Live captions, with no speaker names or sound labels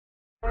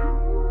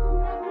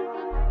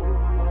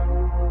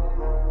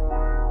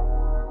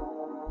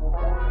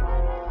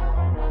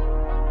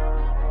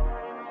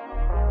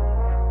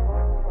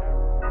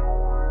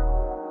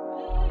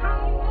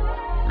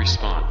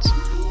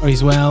Response.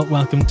 Alright, well,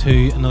 welcome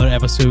to another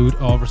episode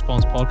of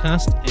Response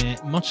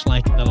Podcast. Much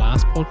like the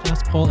last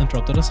podcast, Paul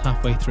interrupted us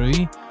halfway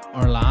through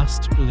our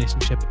last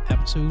relationship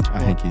episode. I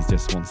think he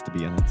just wants to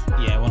be in it.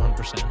 Yeah,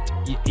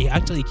 100%. He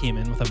actually came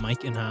in with a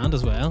mic in hand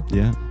as well.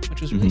 Yeah.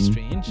 Which was really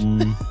strange.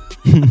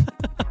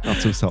 Not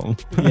so subtle.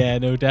 Yeah,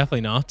 no,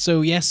 definitely not.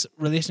 So yes,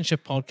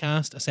 relationship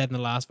podcast. I said in the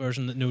last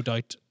version that no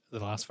doubt the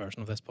last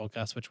version of this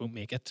podcast, which won't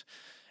make it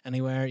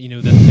anywhere,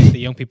 that the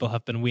young people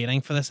have been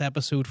waiting for this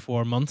episode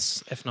for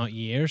months, if not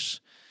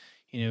years.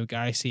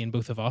 Gary, seeing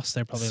both of us,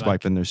 they're probably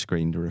swiping their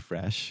screen to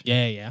refresh.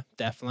 Yeah,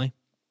 definitely.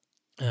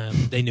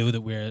 They know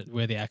that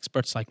we're the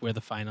experts, like we're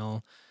the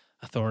final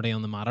authority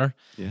on the matter.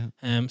 Yeah.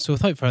 So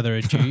without further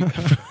ado, is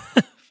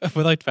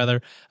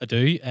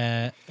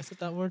it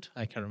that word?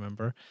 I can't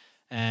remember.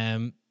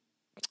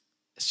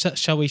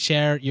 Shall we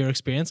share your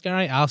experience,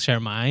 Gary? I'll share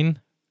mine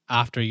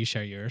after you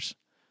share yours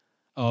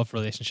of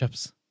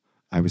relationships.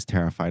 I was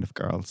terrified of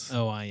girls.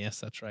 Oh,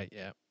 yes, that's right.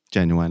 Yeah.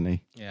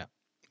 Genuinely. Yeah.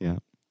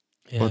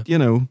 But,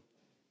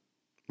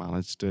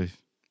 managed to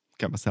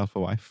get myself a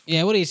wife.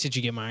 Yeah, what age did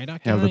you get married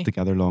at, Held Gary? it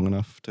together long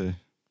enough to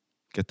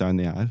get down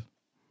the aisle.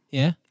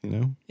 Yeah.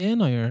 Yeah,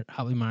 now you're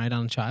happily married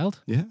and a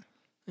child. Yeah.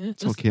 Yeah,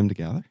 It all came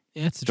together.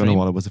 Yeah, it's a Don't dream. know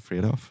what I was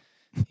afraid of.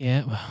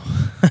 Yeah, well.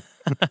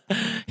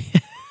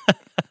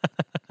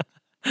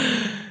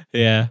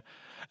 Yeah.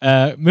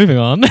 Moving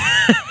on.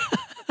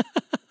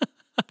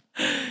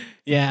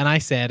 Yeah, and I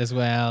said as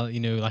well,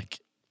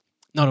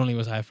 not only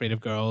was I afraid of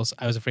girls,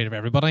 I was afraid of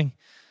everybody.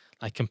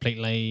 Like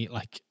completely,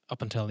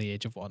 up until the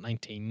age of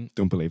 19.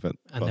 Don't believe it.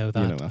 I but, know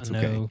that. That's I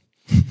know.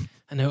 okay.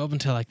 I know up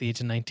until the age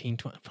of 19,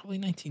 probably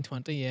 19,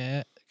 20,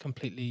 yeah,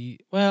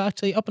 completely. Well,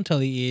 actually, up until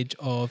the age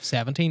of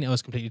 17, I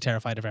was completely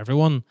terrified of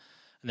everyone,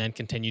 and then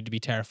continued to be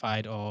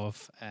terrified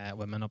of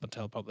women up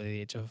until probably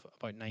the age of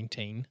about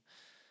 19,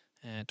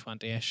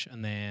 20-ish,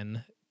 and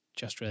then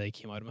just really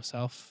came out of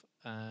myself,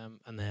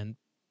 and then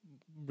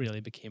really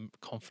became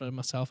confident in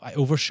myself. I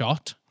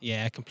overshot,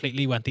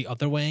 completely went the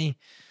other way.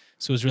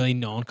 So I was really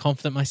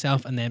non-confident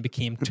myself, and then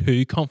became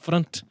too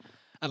confident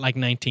at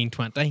 19,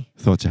 20.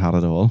 Thought you had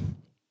it all.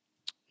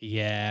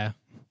 Yeah,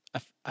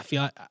 I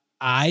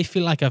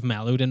feel like I've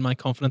mellowed in my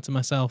confidence in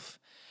myself.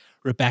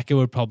 Rebecca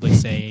would probably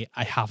say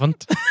I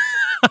haven't.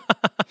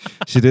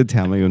 She did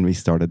tell me when we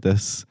started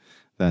this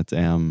that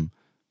you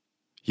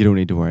don't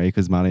need to worry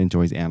because Maddie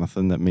enjoys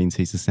anything that means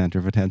he's the center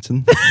of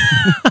attention.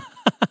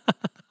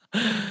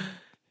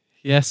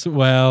 Yes,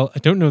 well, I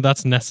don't know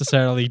that's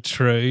necessarily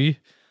true.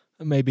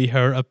 Maybe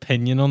her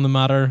opinion on the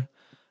matter.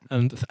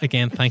 And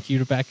again, thank you,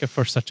 Rebecca,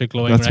 for such a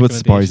glowing That's what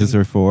recommendation. spouses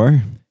are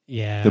for.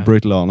 Yeah. The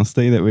brutal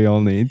honesty that we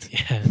all need.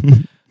 Yeah.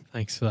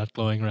 Thanks for that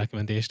glowing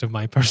recommendation of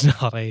my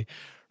personality.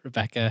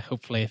 Rebecca,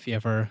 hopefully if you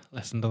ever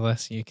listen to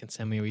this, you can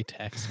send me a wee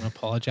text and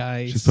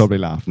apologise. She's probably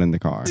laughing in the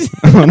car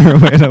on her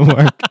way to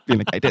work, being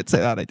like, I did say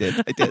that, I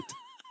did.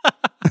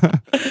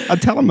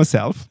 I'd tell him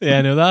myself. Yeah,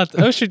 I know that.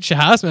 Oh, she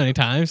has many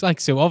times.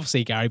 So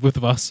obviously, Gary, both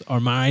of us are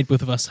married.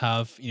 Both of us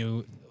have,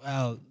 we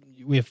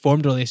have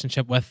formed a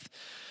relationship with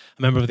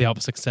a member of the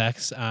opposite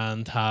sex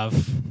and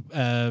have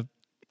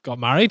got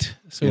married.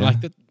 So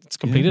it's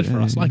completed for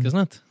us, isn't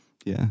it?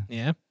 Yeah.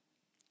 Yeah.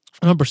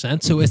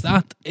 100%. So is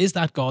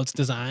that God's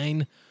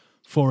design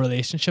for a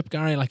relationship,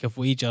 Gary? If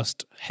we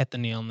just hit the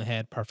nail on the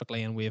head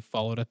perfectly and we've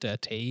followed it to a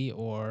T,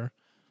 or?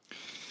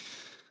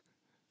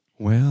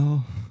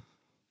 Well,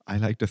 I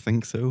like to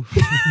think so.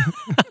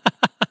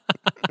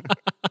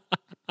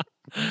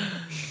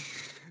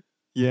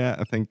 Yeah,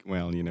 I think,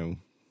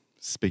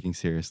 speaking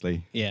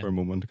seriously for a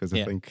moment, because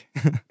I think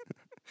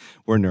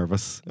we're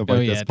nervous about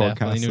this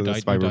podcast, so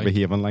that's why we're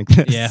behaving like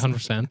this. Yeah,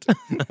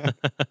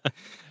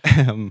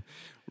 100%.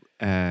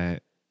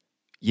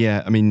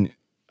 Yeah, I mean,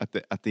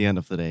 at the end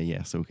of the day,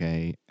 yes,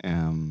 okay.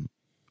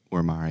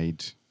 We're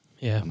married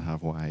and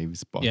have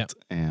wives, but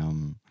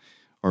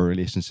our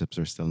relationships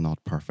are still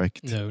not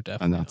perfect. No,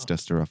 definitely. And that's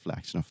just a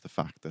reflection of the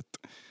fact that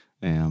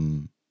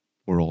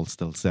we're all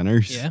still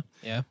sinners.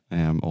 Yeah.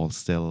 All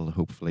still,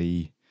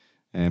 hopefully,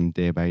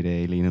 day by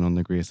day, leaning on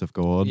the grace of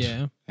God.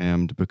 Yeah.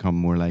 To become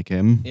more like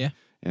Him. Yeah.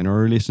 In our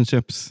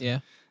relationships.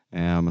 Yeah.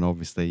 And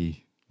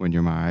obviously, when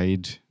you're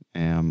married,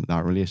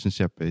 that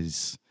relationship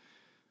is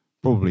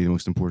probably the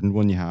most important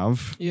one you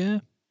have. Yeah.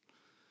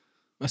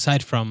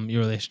 Aside from your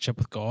relationship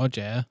with God,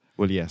 yeah.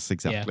 Well, yes,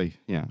 exactly.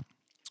 Yeah.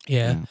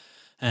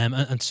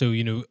 And so,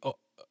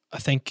 I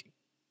think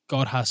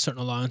God has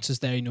certain allowances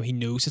there. He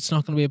knows it's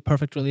not going to be a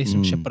perfect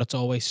relationship, but it's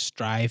always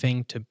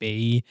striving to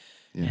be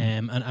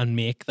and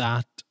make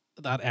that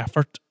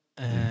effort.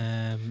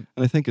 And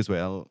I think as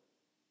well,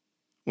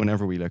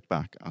 whenever we look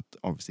back at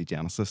obviously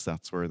Genesis,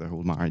 that's where the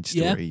whole marriage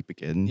story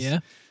begins. Yeah.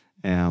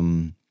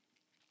 I'm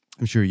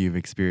sure you've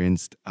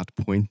experienced at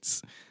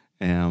points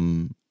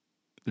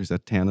there's a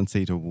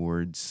tendency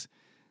towards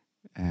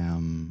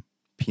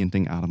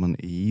painting Adam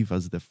and Eve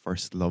as the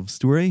first love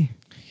story.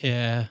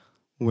 Yeah.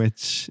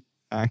 Which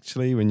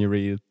actually, when you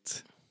read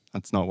it,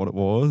 that's not what it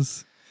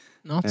was.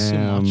 Not so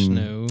much,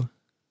 no.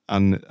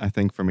 And I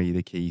think for me,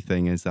 the key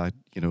thing is that,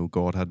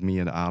 God had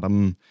made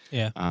Adam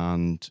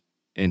and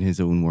in his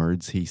own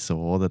words, he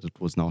saw that it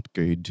was not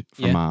good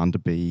for man to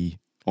be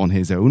on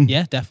his own.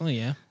 Yeah, definitely,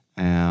 yeah.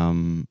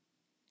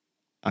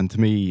 And to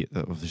me,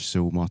 there's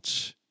so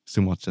much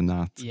in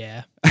that.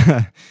 Yeah.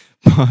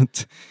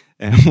 But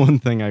one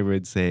thing I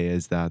would say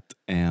is that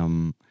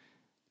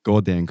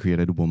God then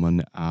created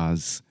woman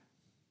as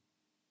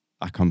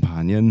a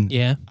companion.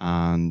 Yeah.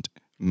 And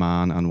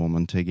man and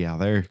woman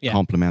together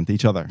complement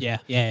each other. Yeah.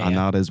 And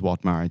that is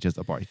what marriage is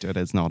about. It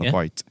is not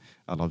about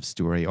a love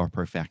story or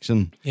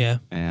perfection. Yeah.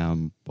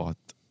 But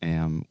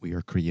we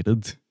are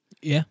created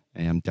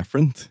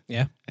different.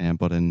 Yeah.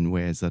 But in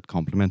ways that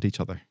complement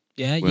each other.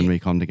 Yeah. When we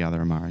come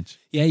together in marriage.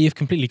 Yeah, you've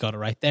completely got it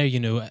right there. You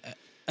know,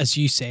 as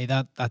you say,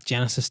 that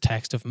Genesis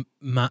text of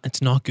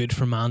it's not good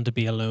for man to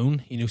be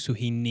alone. You know, so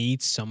he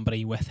needs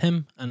somebody with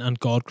him, and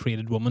God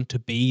created woman to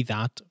be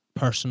that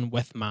person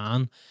with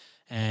man.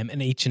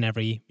 In each and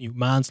every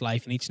man's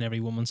life, in each and every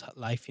woman's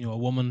life, you know, a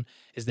woman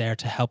is there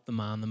to help the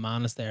man. The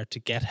man is there to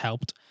get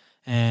helped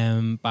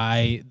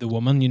by the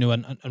woman. You know,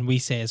 and we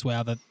say as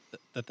well that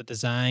the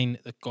design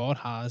that God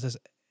has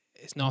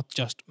is not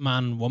just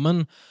man and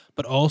woman,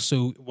 but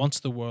also once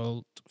the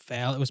world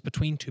fell, it was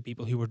between two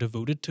people who were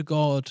devoted to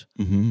God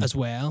as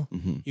well.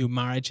 You know,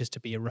 marriage is to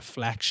be a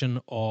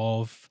reflection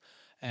of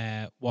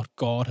what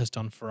God has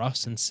done for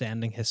us in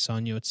sending his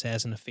son. You know, it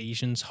says in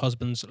Ephesians,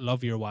 husbands,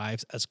 love your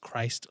wives as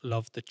Christ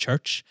loved the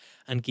church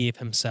and gave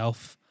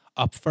himself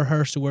up for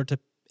her. So we're to,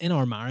 in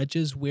our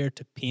marriages, we're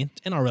to paint,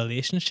 in our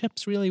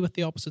relationships really with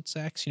the opposite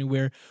sex, you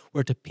know,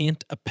 we're to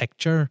paint a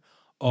picture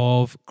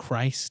of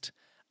Christ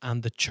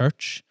and the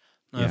church.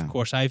 Now, of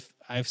course,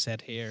 I've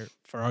said here,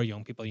 for our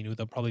young people, you know,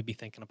 they'll probably be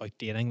thinking about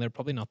dating. They're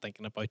probably not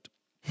thinking about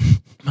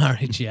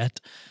marriage yet.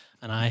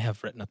 And I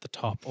have written at the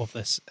top of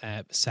this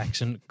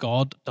section,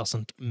 God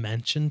doesn't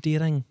mention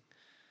dating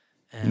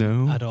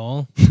at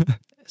all.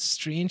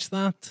 Strange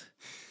that.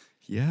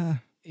 Yeah.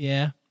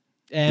 Yeah.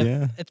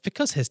 It's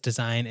because his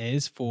design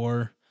is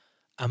for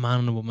a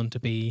man and a woman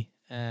to be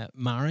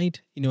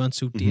married, you know, and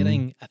so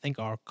dating, I think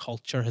our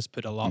culture has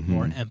put a lot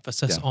more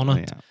emphasis on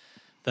it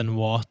than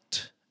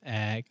what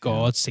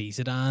God sees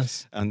it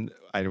as. And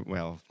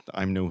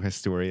I'm no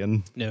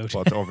historian. No.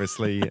 But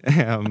obviously,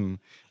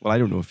 I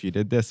don't know if you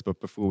did this, but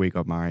before we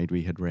got married,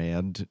 we had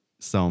read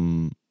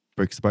some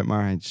books about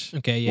marriage.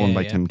 Okay, yeah. One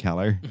by Tim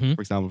Keller,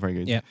 for example, very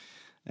good. Yeah.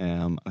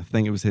 I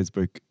think it was his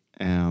book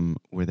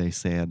where they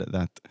said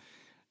that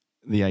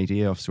the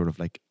idea of sort of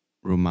like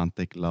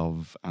romantic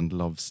love and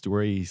love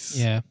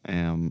stories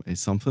is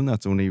something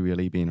that's only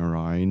really been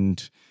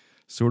around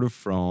sort of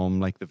from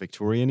like the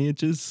Victorian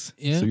ages.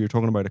 Yeah. So you're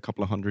talking about a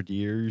couple of 100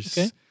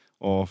 years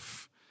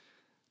of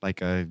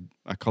like a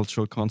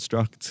cultural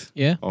construct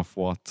of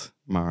what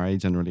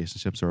marriage and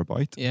relationships are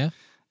about. Yeah.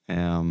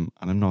 And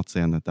I'm not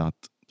saying that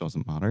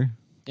doesn't matter.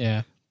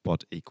 Yeah.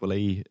 But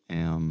equally,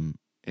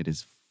 it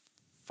is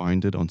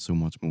founded on so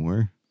much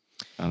more.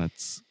 And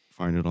it's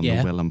founded on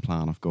the will and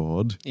plan of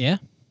God. Yeah.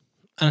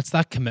 And it's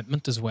that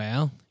commitment as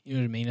well. You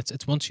know what I mean?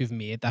 It's once you've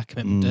made that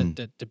commitment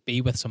to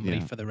be with somebody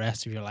for the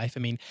rest of your life. I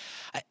mean,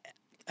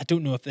 I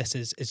don't know if this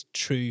is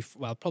true.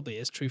 Well, it probably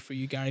is true for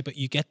you, Gary, but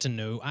you get to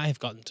know, I've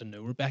gotten to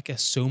know Rebecca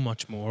so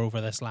much more over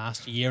this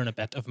last year and a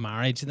bit of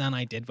marriage than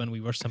I did when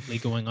we were simply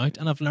going out.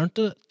 And I've learned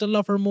to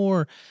love her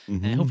more.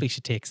 Hopefully she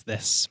takes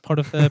this part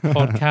of the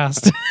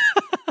podcast.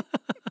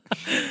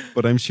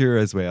 But I'm sure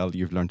as well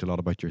you've learned a lot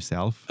about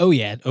yourself. Oh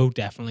yeah,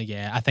 definitely,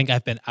 yeah. I think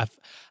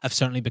I've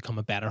certainly become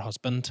a better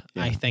husband.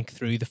 Yeah. I think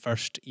through the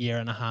first year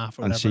and a half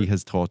or whatever. And she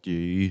has taught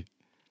you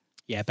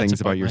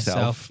things about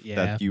yourself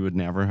that you would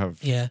never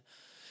have. Yeah.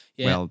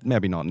 Well,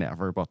 maybe not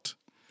never, but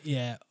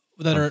that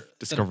are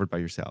discovered by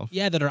yourself.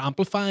 Yeah, that are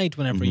amplified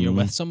whenever you're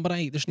with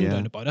somebody. There's no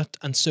doubt about it.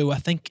 And so I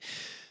think,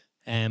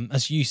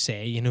 as you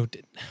say, you know,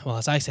 well,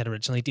 as I said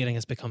originally, dating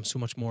has become so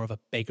much more of a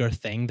bigger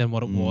thing than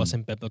what it was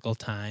in biblical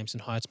times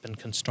and how it's been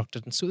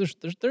constructed. And so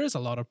there is a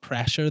lot of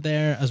pressure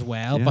there as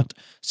well. Yeah. But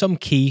some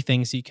key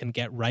things you can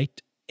get right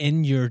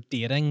in your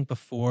dating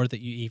before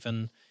you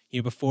even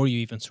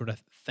sort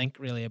of think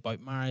really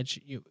about marriage.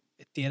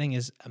 Dating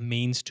is a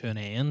means to an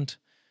end.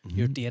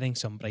 You're dating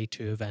somebody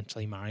to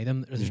eventually marry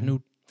them. There's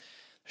no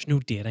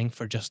dating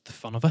for just the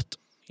fun of it.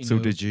 So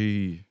did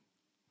you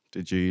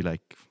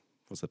like,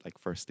 was it like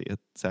first date,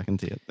 second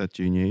date that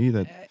you knew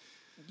that?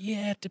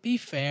 Yeah, to be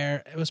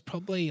fair, it was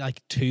probably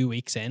like 2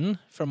 weeks in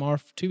from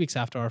 2 weeks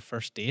after our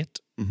first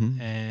date.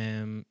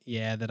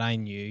 That I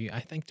knew. I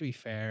think to be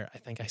fair, I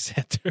think I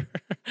said to her,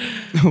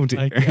 oh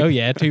dear. Like, oh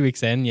yeah, 2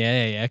 weeks in,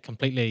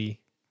 completely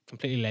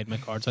laid my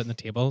cards out on the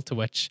table, to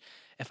which,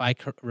 if I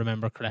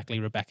remember correctly,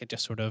 Rebecca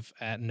just sort of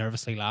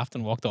nervously laughed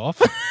and walked off.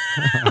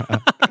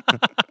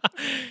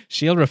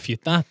 She'll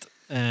refute that.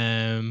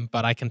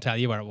 But I can tell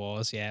you where it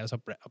was. Yeah, it was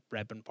up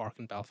Redburn Park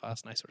in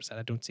Belfast, and I sort of said,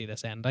 I don't see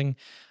this ending.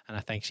 And I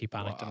think she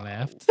panicked and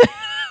left.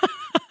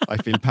 I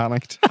feel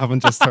panicked.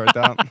 Haven't just heard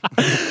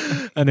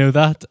that. I know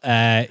that.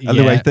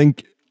 Although I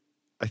think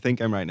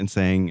I'm right in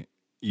saying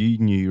you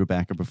knew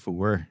Rebecca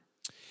before.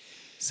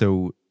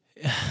 So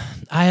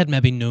I had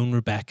maybe known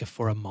Rebecca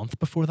for a month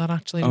before that,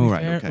 actually, to be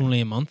fair. Okay. Only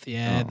a month,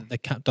 yeah.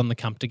 Done the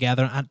camp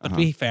together. But to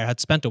be fair, had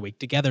spent a week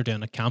together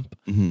doing a camp.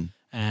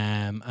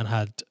 And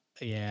had,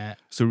 yeah.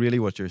 So really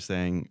what you're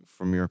saying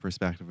from your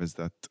perspective is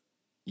that,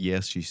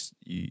 yes,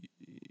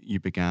 you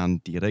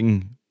began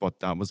dating, but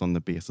that was on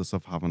the basis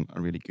of having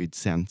a really good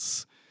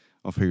sense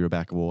of who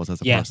Rebecca was as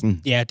a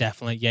person. Yeah,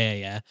 definitely.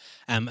 Yeah.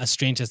 As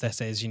strange as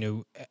this is,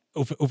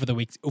 over the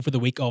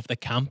week of the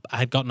camp, I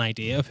had got an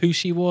idea of who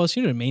she was.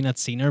 You know what I mean? I'd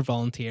seen her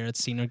volunteer, I'd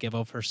seen her give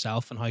of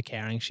herself and how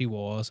caring she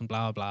was, and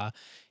blah blah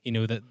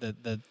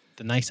blah.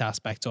 The nice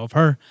aspects of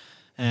her,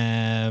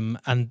 and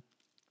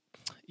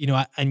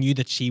I knew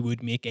that she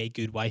would make a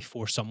good wife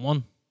for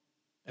someone,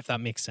 if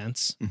that makes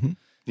sense.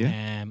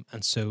 Yeah.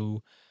 And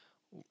so,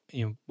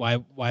 why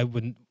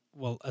wouldn't?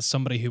 Well, as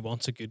somebody who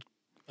wants a good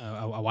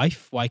a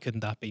wife, why couldn't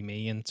that be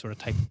me? And sort of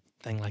type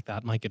thing like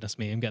that. My goodness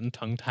me, I'm getting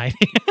tongue tied.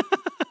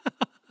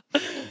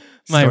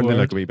 Starting to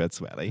look a wee bit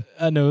sweaty.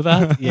 I know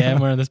that. Yeah, I'm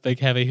wearing this big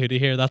heavy hoodie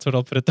here. That's what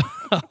I'll put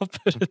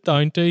it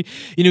down to.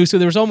 So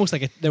there was almost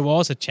there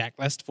was a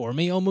checklist for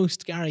me,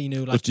 almost, Gary.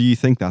 But do you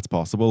think that's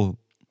possible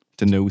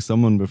to know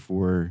someone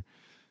before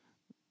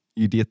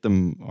you date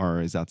them, or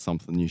is that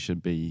something you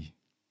should be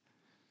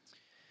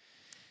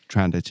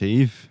trying to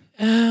achieve?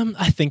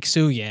 I think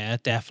so. Yeah,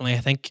 definitely.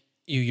 I think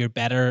you're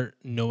better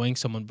knowing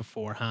someone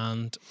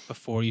beforehand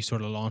before you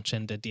sort of launch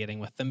into dating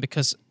with them,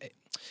 because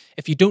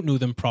if you don't know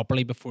them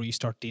properly before you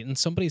start dating,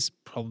 somebody's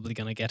probably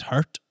going to get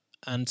hurt.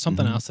 And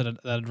something else that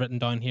I'd written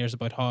down here is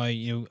about how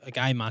a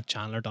guy, Matt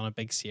Chandler, done a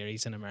big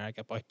series in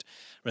America about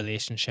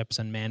relationships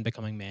and men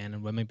becoming men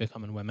and women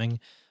becoming women,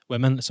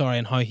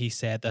 and how he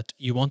said that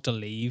you want to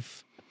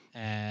leave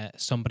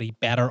somebody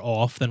better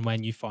off than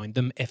when you found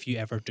them if you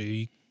ever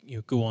do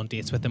go on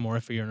dates with them, or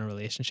if you're in a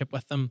relationship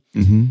with them.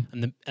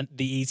 And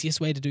the easiest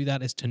way to do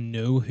that is to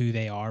know who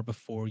they are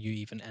before you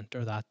even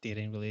enter that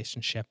dating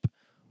relationship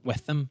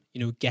with them.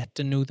 Get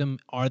to know them.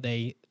 Are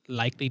they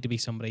likely to be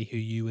somebody who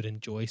you would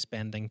enjoy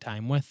spending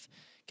time with?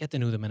 Get to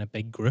know them in a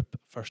big group,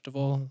 first of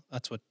all.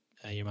 That's what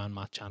your man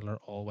Matt Chandler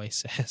always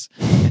says.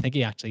 I think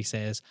he actually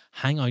says,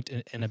 hang out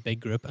in a big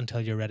group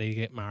until you're ready to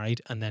get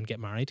married, and then get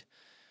married,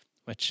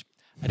 which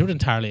I don't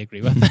entirely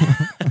agree with.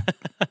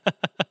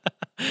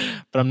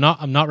 But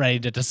I'm not ready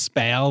to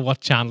dispel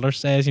what Chandler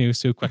says,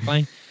 so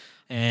quickly.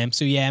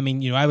 So yeah, I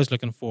mean, I was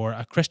looking for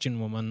a Christian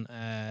woman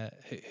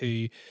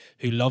who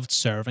loved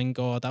serving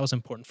God. That was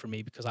important for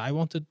me because I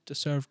wanted to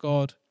serve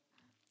God.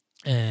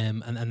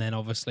 And then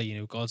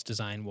obviously, God's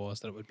design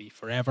was that it would be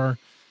forever.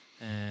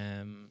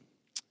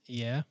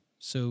 Yeah.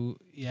 So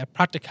yeah,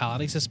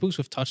 practicalities. I suppose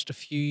we've touched a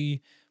few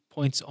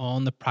points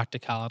on the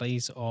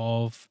practicalities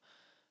of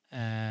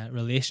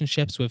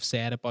relationships. We've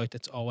said about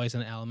it's always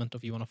an element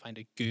of you want to find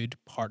a good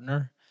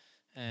partner,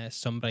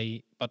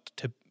 somebody, but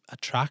to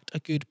attract a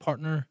good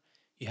partner,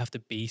 you have to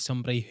be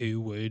somebody who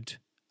would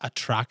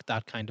attract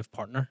that kind of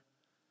partner.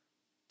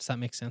 Does that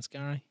make sense,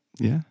 Gary?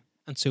 Yeah.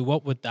 And so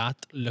what would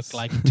that look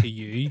like to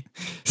you?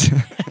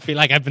 I feel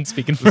like I've been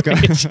speaking for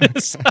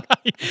ages.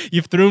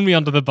 You've thrown me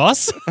under the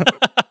bus.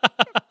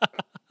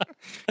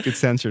 Could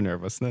sense your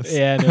nervousness.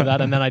 Yeah, I know that.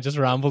 And then I just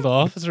rambled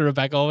off, as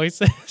Rebecca always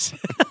says.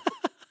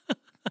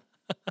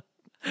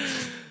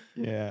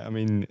 Yeah, I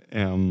mean,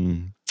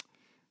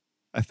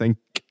 I think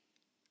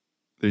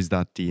there's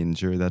that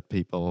danger that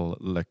people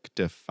look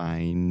to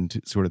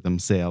find sort of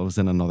themselves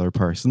in another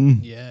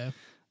person. Yeah.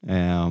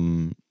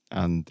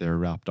 And they're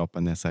wrapped up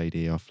in this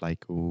idea of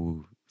like,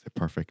 oh, the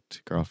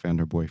perfect girlfriend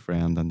or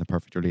boyfriend and the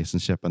perfect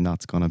relationship, and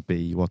that's going to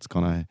be what's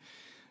going to,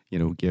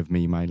 give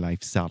me my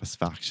life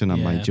satisfaction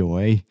and my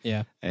joy.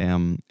 Yeah.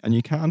 And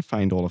you can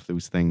find all of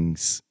those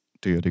things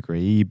to a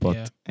degree,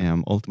 but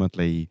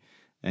ultimately,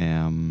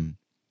 you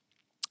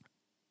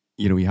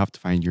have to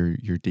find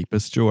your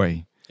deepest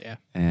joy. Yeah.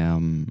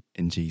 In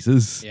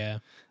Jesus. Yeah.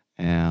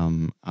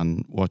 And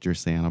what you're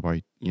saying about,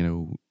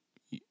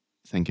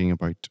 thinking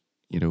about,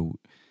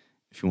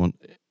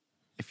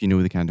 if you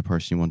know the kind of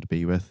person you want to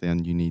be with,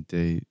 then you need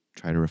to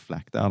try to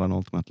reflect that. And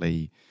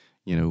ultimately,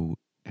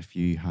 if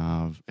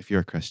you're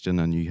a Christian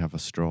and you have a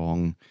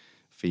strong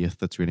faith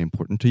that's really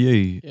important to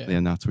you,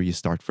 then that's where you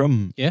start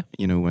from. Yeah.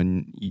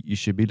 And you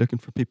should be looking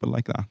for people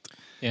like that.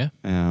 Yeah.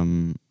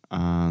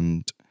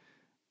 And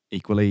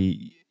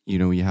equally,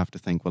 you have to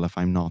think, well, if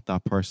I'm not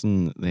that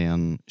person,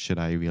 then should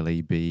I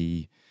really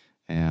be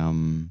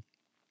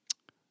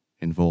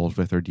involved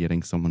with or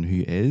dating someone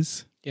who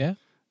is? Yeah.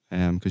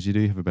 Because you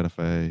do have a bit of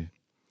a,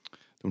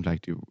 don't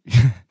like to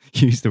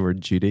use the word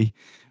duty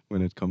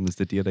when it comes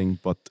to dating,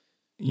 but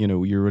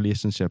your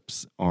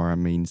relationships are a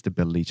means to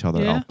build each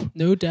other up.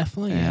 No,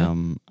 definitely.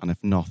 And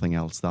if nothing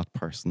else, that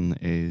person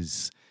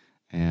is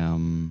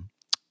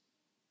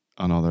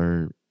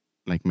another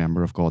like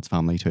member of God's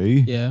family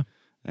too. Yeah.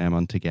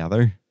 And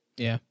together.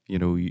 Yeah.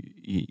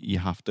 You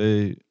have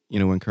to,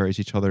 encourage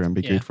each other and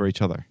be good for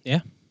each other.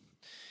 Yeah.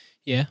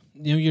 Yeah.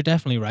 You're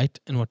definitely right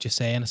in what you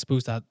say. And I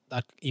suppose that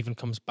even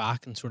comes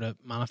back and sort of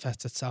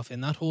manifests itself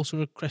in that whole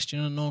sort of Christian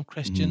and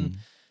non-Christian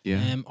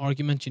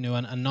argument,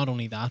 and not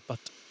only that, but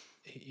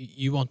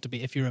you want to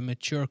be, if you're a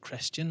mature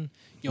Christian,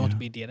 you want to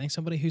be dating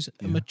somebody who's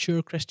a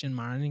mature Christian,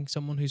 marrying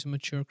someone who's a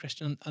mature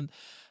Christian, and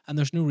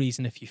there's no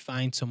reason if you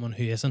find someone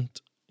who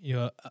isn't,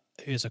 who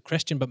is a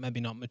Christian but maybe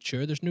not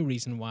mature, there's no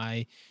reason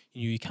why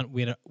you can't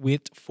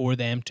wait for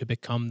them to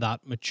become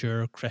that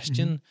mature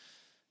Christian.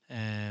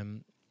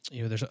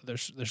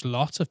 There's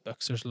lots of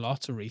books, there's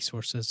lots of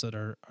resources that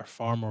are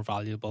far more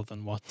valuable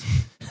than what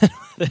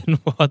than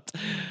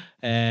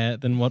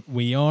what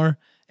we are.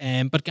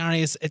 But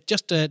Gary, is it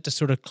just to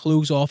sort of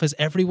close off? Is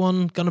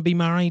everyone going to be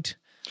married?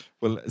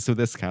 Well, so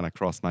this kind of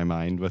crossed my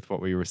mind with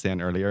what we were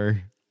saying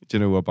earlier. Do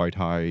you know about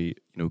how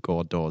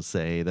God does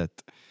say that?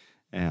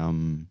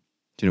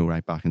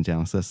 Right back in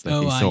Genesis, he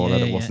saw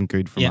that it wasn't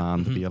good for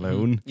man to be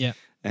alone.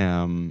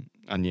 And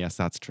yes,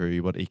 that's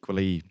true. But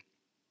equally,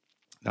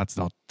 that's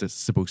not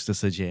supposed to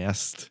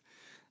suggest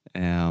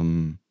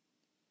that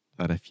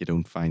if you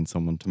don't find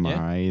someone to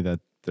marry, that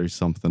there's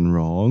something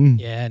wrong.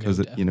 Because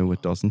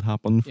it doesn't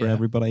happen for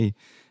everybody.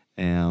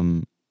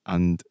 And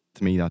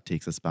to me, that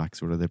takes us back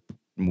sort of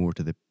more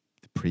to the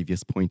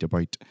previous point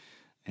about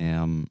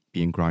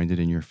being grounded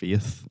in your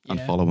faith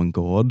and following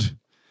God.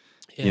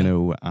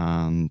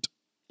 And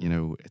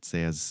it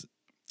says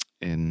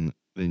in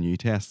the New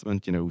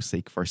Testament,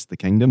 seek first the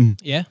kingdom.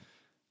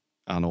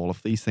 And all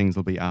of these things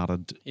will be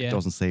added. It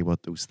doesn't say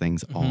what those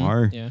things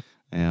are.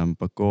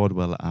 But God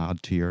will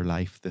add to your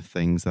life the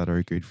things that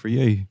are good for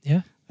you.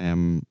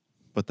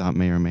 But that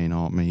may or may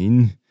not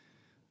mean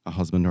a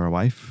husband or a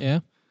wife.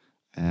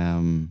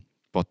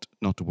 But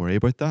not to worry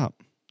about that.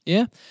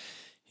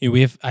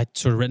 I'd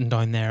sort of written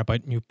down there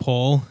about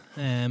Paul,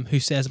 who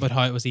says about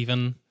how it was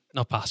even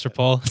not Pastor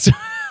Paul,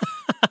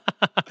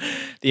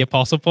 the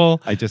Apostle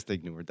Paul. I just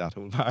ignored that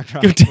whole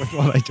paragraph with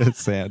what I just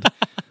said.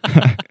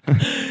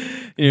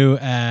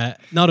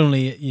 Not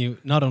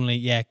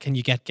only can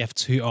you get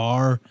gifts who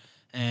are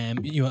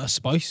a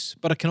spouse,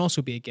 but it can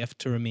also be a gift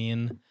to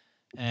remain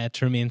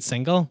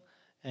single.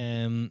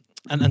 And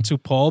so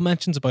Paul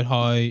mentions about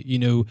how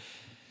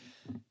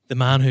the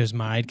man who is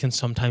married can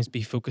sometimes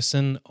be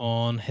focusing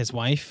on his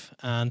wife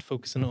and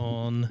focusing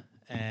on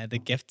the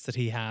gifts that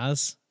he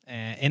has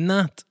in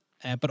that.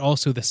 But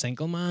also the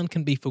single man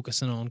can be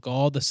focusing on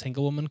God. The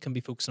single woman can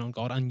be focusing on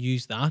God and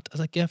use that as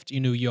a gift.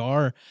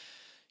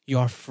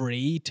 You're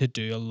free to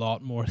do a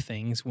lot more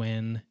things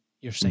when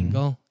you're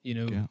single.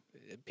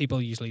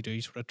 People usually do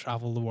sort of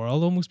travel the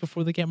world almost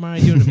before they get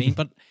married. You know what I mean?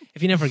 But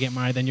if you never get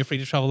married, then you're free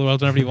to travel the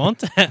world whenever you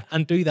want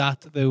and do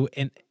that though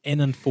in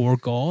and for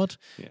God.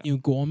 You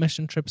go on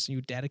mission trips and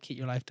you dedicate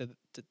your life to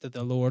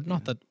the Lord.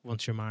 Not that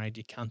once you're married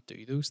you can't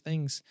do those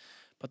things,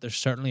 but there's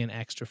certainly an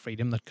extra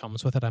freedom that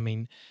comes with it. I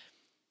mean,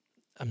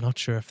 I'm not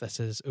sure if this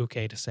is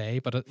okay to say,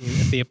 but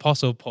if the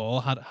Apostle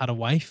Paul had a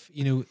wife,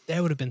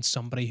 there would have been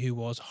somebody who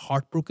was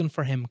heartbroken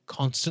for him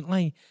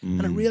constantly,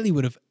 and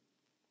it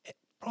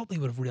probably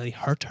would have really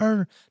hurt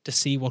her to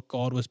see what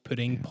God was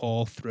putting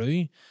Paul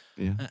through.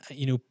 And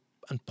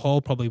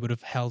Paul probably would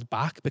have held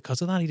back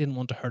because of that. He didn't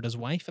want to hurt his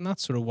wife, and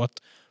that's sort of what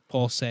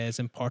Paul says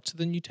in parts of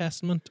the New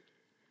Testament.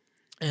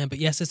 But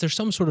yes, is there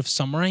some sort of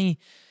summary,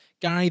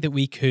 Gary, that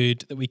we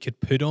could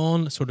put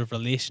on sort of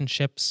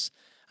relationships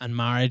and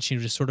marriage,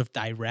 to sort of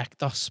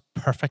direct us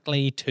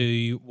perfectly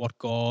to what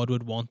God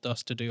would want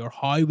us to do, or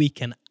how we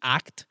can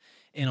act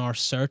in our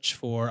search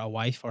for a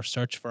wife or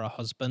search for a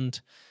husband?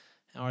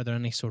 Are there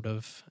any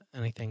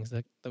things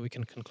that we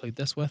can conclude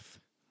this with?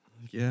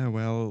 Yeah,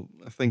 well,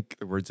 I think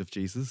the words of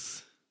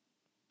Jesus,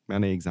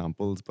 many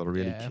examples, but a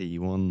really key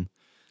one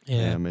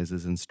is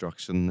his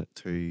instruction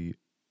to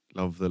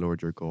love the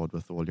Lord your God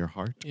with all your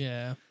heart,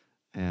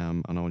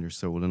 and all your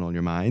soul and all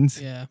your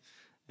mind.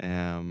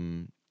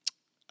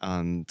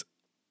 And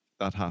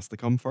that has to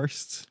come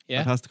first.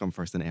 It has to come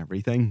first in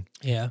everything.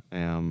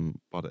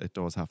 But it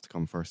does have to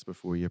come first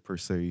before you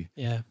pursue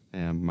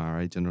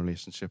marriage and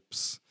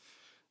relationships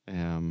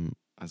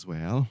as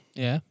well.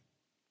 And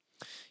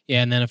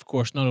then of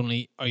course not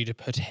only are you to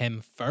put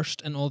him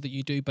first in all that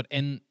you do, but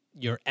in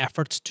your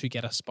efforts to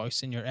get a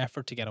spouse, in your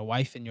effort to get a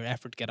wife, in your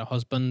effort to get a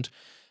husband,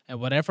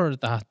 whatever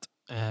that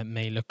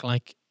may look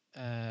like.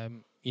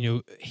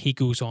 He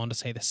goes on to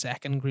say the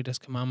second greatest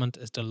commandment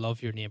is to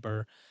love your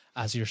neighbor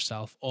as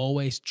yourself.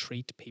 Always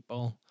treat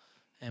people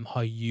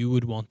how you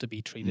would want to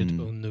be treated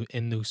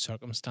in those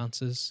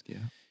circumstances.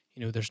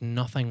 There's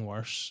nothing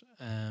worse,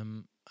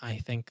 I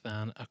think,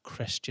 than a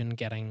Christian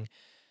getting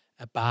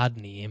a bad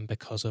name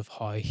because of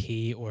how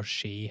he or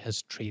she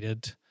has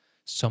treated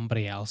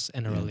somebody else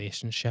in a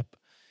relationship.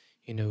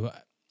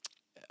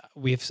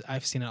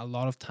 I've seen it a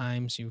lot of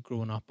times.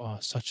 Growing up,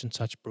 such and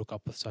such broke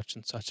up with such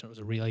and such, and it was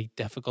a really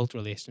difficult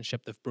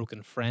relationship. They've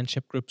broken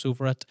friendship groups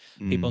over it.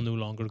 People no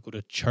longer go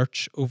to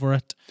church over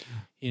it.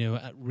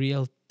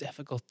 Real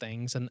difficult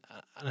things, and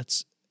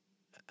it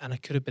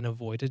could have been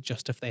avoided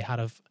just if they had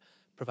have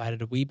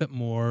provided a wee bit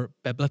more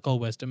biblical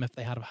wisdom, if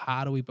they had have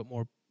had a wee bit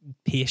more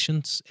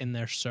patience in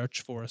their search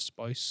for a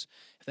spouse,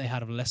 if they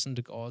had have listened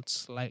to God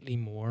slightly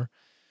more.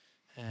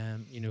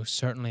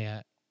 Certainly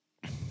at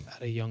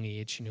a young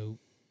age,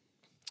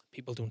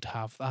 people don't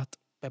have that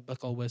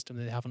biblical wisdom.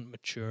 They haven't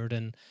matured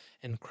in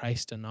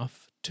Christ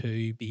enough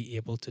to be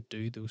able to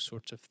do those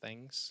sorts of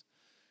things.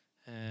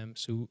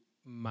 So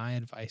my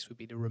advice would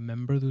be to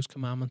remember those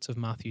commandments of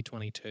Matthew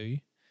 22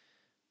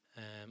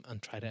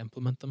 and try to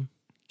implement them.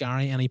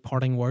 Gary, any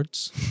parting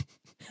words?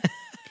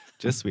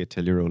 Just wait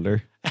till you're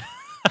older.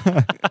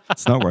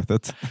 It's not worth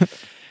it.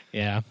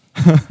 Yeah.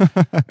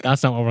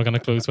 That's not what we're going to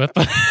close with.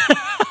 But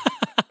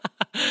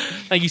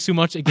thank you so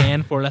much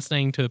again for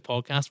listening to the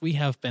podcast. We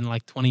have been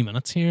like 20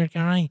 minutes here,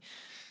 Gary.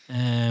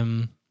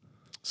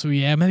 So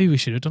yeah, maybe we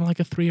should have done like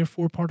a 3 or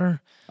 4 parter.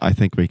 I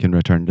think we can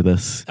return to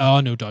this. Oh,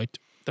 no doubt.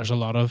 There's a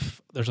lot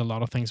of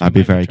things. I'd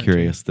be very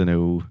curious to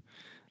know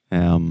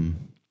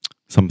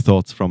some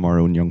thoughts from our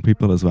own young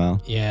people as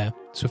well. Yeah.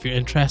 So if you're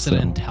interested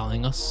in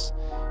telling us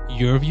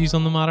your views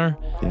on the matter,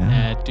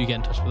 do get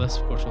in touch with us.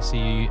 Of course, we'll see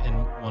you in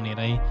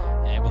 180.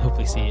 We'll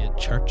hopefully see you at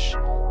church.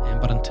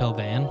 But until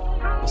then,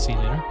 we'll see you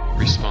later.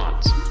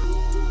 Response.